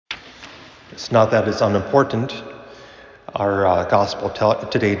It's not that it's unimportant. Our gospel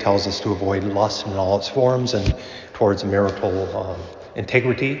today tells us to avoid lust in all its forms and towards marital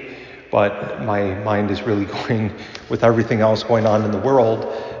integrity. But my mind is really going, with everything else going on in the world,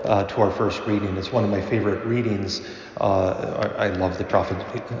 to our first reading. It's one of my favorite readings. I love the prophet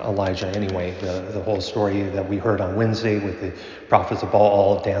Elijah anyway. The whole story that we heard on Wednesday with the prophets of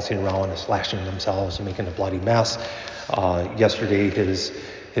Baal dancing around and slashing themselves and making a bloody mess. Yesterday,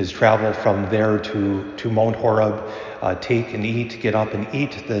 his travel from there to Mount Horeb, take and eat, get up and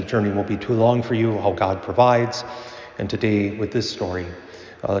eat. The journey will be too long for you, how God provides. And today with this story,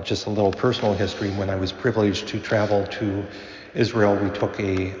 just a little personal history. When I was privileged to travel to Israel, we took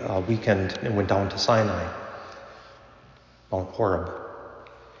a weekend and went down to Sinai, Mount Horeb.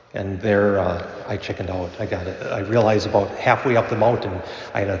 And there I chickened out. I realized about halfway up the mountain,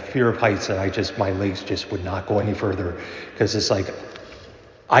 I had a fear of heights and my legs just would not go any further, because it's like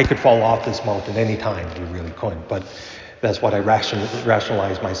I could fall off this mountain any time. You really couldn't. But that's what I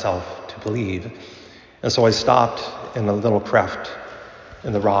rationalized myself to believe. And so I stopped in a little cleft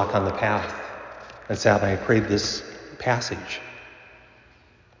in the rock on the path and sat and I prayed this passage,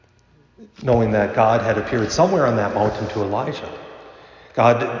 knowing that God had appeared somewhere on that mountain to Elijah.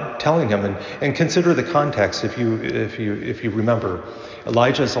 God telling him, and consider the context if you remember.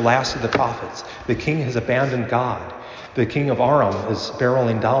 Elijah is the last of the prophets. The king has abandoned God. The king of Aram is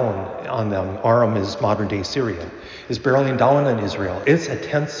barreling down on them. Aram is modern-day Syria. Is barreling down on Israel. It's a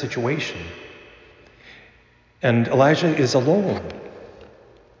tense situation. And Elijah is alone.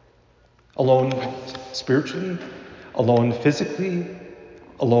 Alone spiritually, alone physically,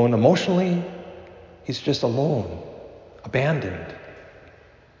 alone emotionally. He's just alone, abandoned.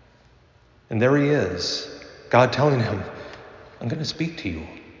 And there he is, God telling him, I'm going to speak to you.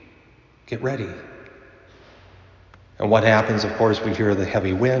 Get ready. And what happens, of course, we hear the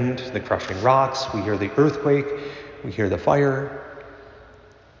heavy wind, the crushing rocks, we hear the earthquake, we hear the fire.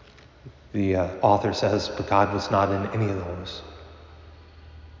 The author says, but God was not in any of those.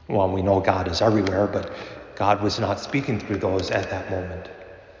 Well, we know God is everywhere, but God was not speaking through those at that moment.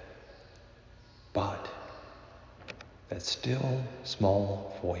 But that still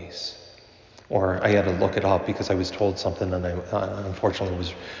small voice. Or I had to look it up because I was told something and I unfortunately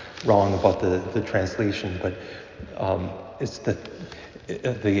was wrong about the translation, but it's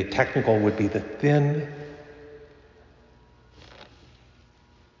the technical would be the thin,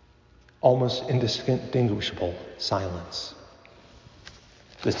 almost indistinguishable silence.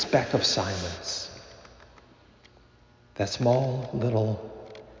 The speck of silence. That small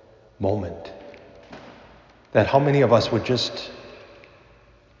little moment. That how many of us would just,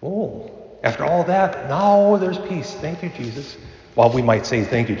 after all that, now there's peace. Thank you, Jesus. Well, we might say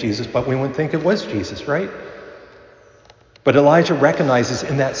thank you, Jesus, but we wouldn't think it was Jesus, right? But Elijah recognizes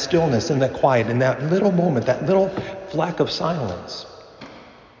in that stillness, in that quiet, in that little moment, that little fleck of silence,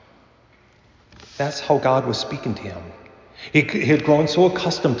 that's how God was speaking to him. He had grown so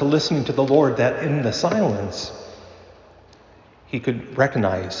accustomed to listening to the Lord that in the silence, he could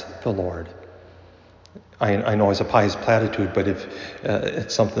recognize the Lord. I know it's a pious platitude, but if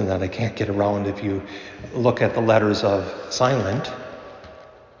it's something that I can't get around. If you look at the letters of silent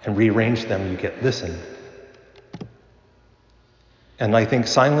and rearrange them, you get listen. And I think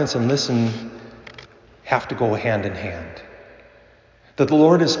silence and listen have to go hand in hand. That the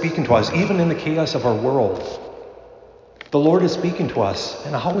Lord is speaking to us, even in the chaos of our world. The Lord is speaking to us.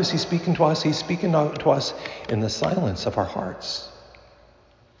 And how is he speaking to us? He's speaking to us in the silence of our hearts.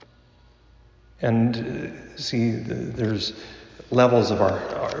 And there's levels of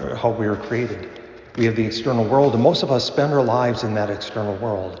our how we are created. We have the external world, and most of us spend our lives in that external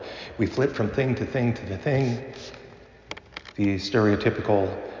world. We flip from thing to thing to the thing. The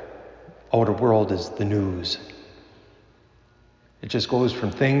stereotypical outer world is the news. It just goes from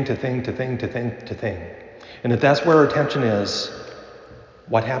thing to thing to thing to thing to thing. And if that's where our attention is,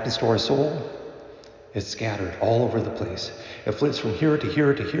 what happens to our soul? It's scattered all over the place. It flips from here to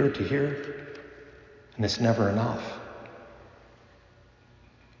here to here to here. And it's never enough.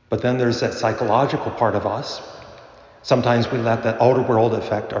 But then there's that psychological part of us. Sometimes we let the outer world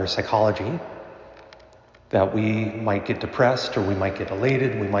affect our psychology. That we might get depressed or we might get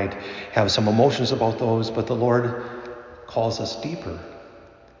elated. We might have some emotions about those. But the Lord calls us deeper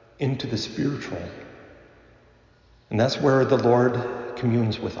into the spiritual. And that's where the Lord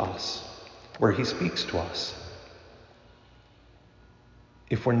communes with us. Where he speaks to us.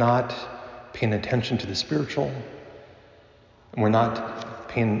 If we're not paying attention to the spiritual, and we're not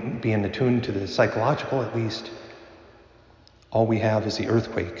being attuned to the psychological at least, all we have is the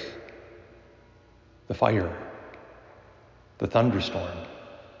earthquake, the fire, the thunderstorm,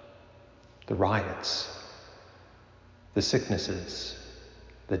 the riots, the sicknesses,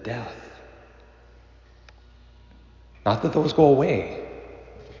 the death. Not that those go away,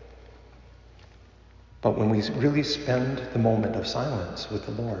 but when we really spend the moment of silence with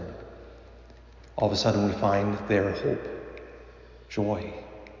the Lord, all of a sudden we find there hope, joy,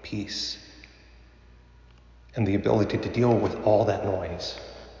 peace, and the ability to deal with all that noise.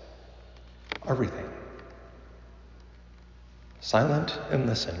 Everything. Silent and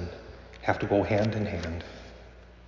listen have to go hand in hand.